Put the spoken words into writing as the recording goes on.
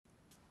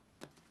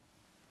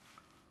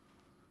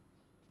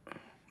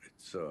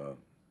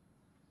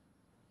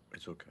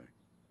It's okay.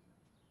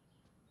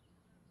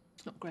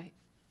 It's not great.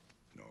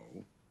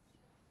 No,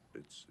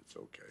 it's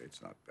okay.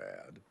 It's not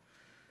bad.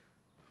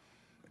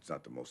 It's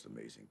not the most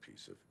amazing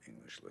piece of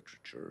English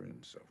literature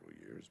in several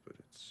years, but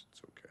it's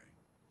okay.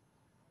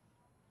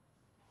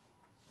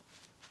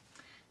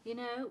 You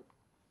know,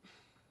 I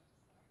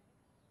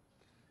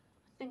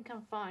think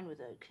I'm fine with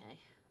okay.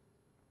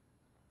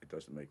 It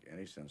doesn't make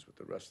any sense with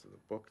the rest of the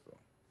book, though.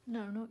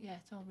 No, not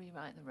yet. I'll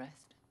rewrite the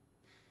rest.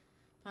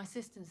 My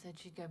assistant said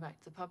she'd go back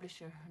to the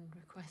publisher and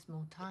request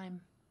more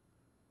time.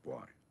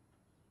 Why?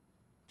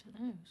 I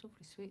don't know. It's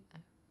awfully sweet,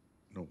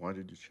 though. No, why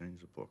did you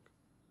change the book?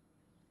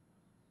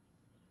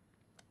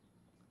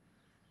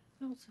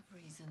 Lots of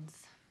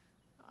reasons.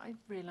 I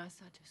realized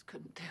I just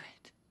couldn't do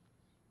it.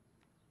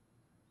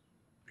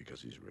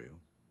 Because he's real?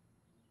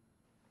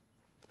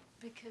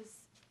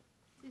 Because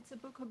it's a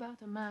book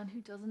about a man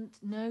who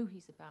doesn't know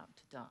he's about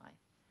to die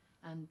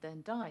and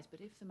then dies.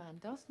 But if the man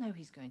does know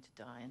he's going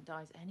to die and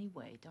dies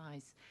anyway,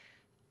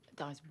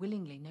 dies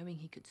willingly, knowing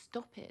he could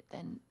stop it,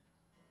 then...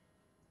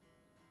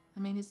 I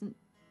mean, isn't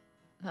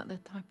that the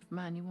type of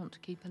man you want to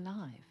keep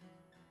alive?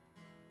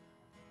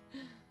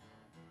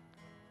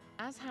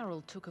 As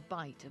Harold took a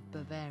bite of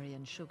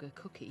Bavarian sugar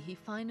cookie, he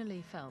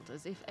finally felt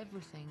as if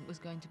everything was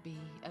going to be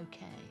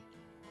okay.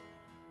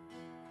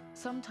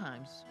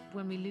 Sometimes,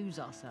 when we lose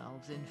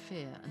ourselves in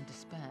fear and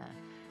despair,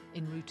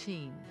 in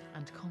routine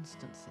and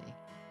constancy,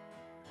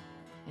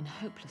 in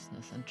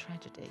hopelessness and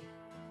tragedy,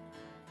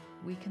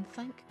 we can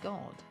thank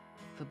God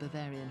for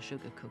Bavarian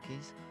sugar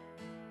cookies.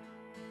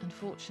 And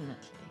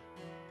fortunately,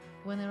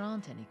 when there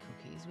aren't any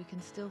cookies, we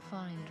can still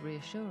find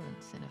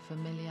reassurance in a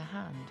familiar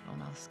hand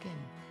on our skin,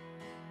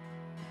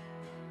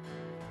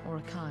 or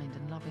a kind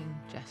and loving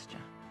gesture,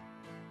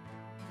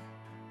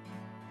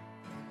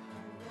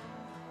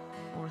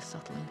 or a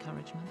subtle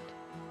encouragement,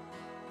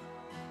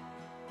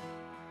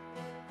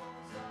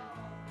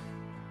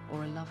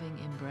 or a loving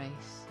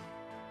embrace,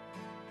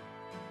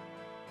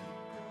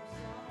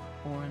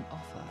 or an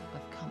offer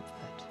of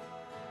comfort.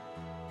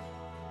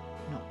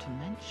 Not to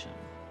mention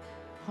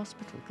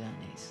hospital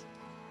gurneys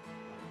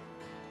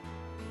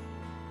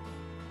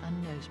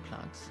and nose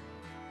plugs.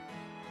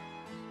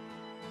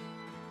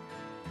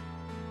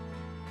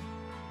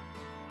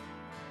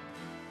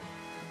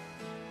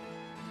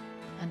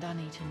 And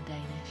uneaten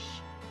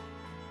Danish,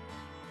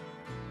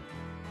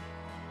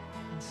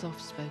 and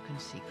soft-spoken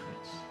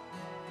secrets,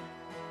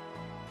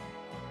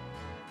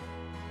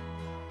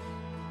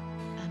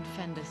 and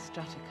Fender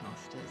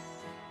Stratocasters,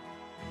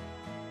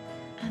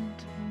 and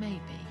maybe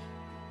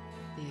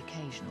the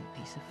occasional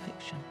piece of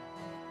fiction.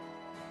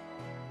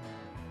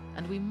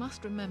 And we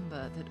must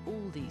remember that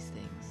all these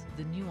things,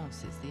 the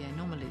nuances, the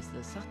anomalies,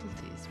 the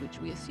subtleties, which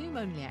we assume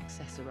only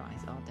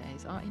accessorize our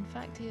days, are in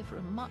fact here for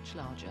a much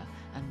larger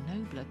and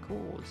nobler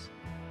cause.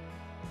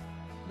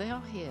 They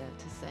are here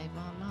to save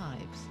our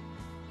lives.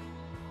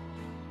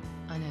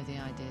 I know the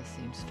idea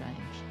seems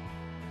strange,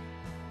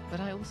 but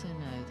I also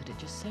know that it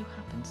just so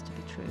happens to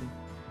be true.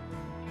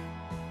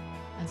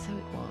 And so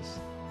it was.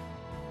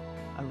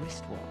 A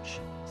wristwatch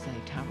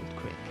saved Harold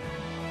Crick.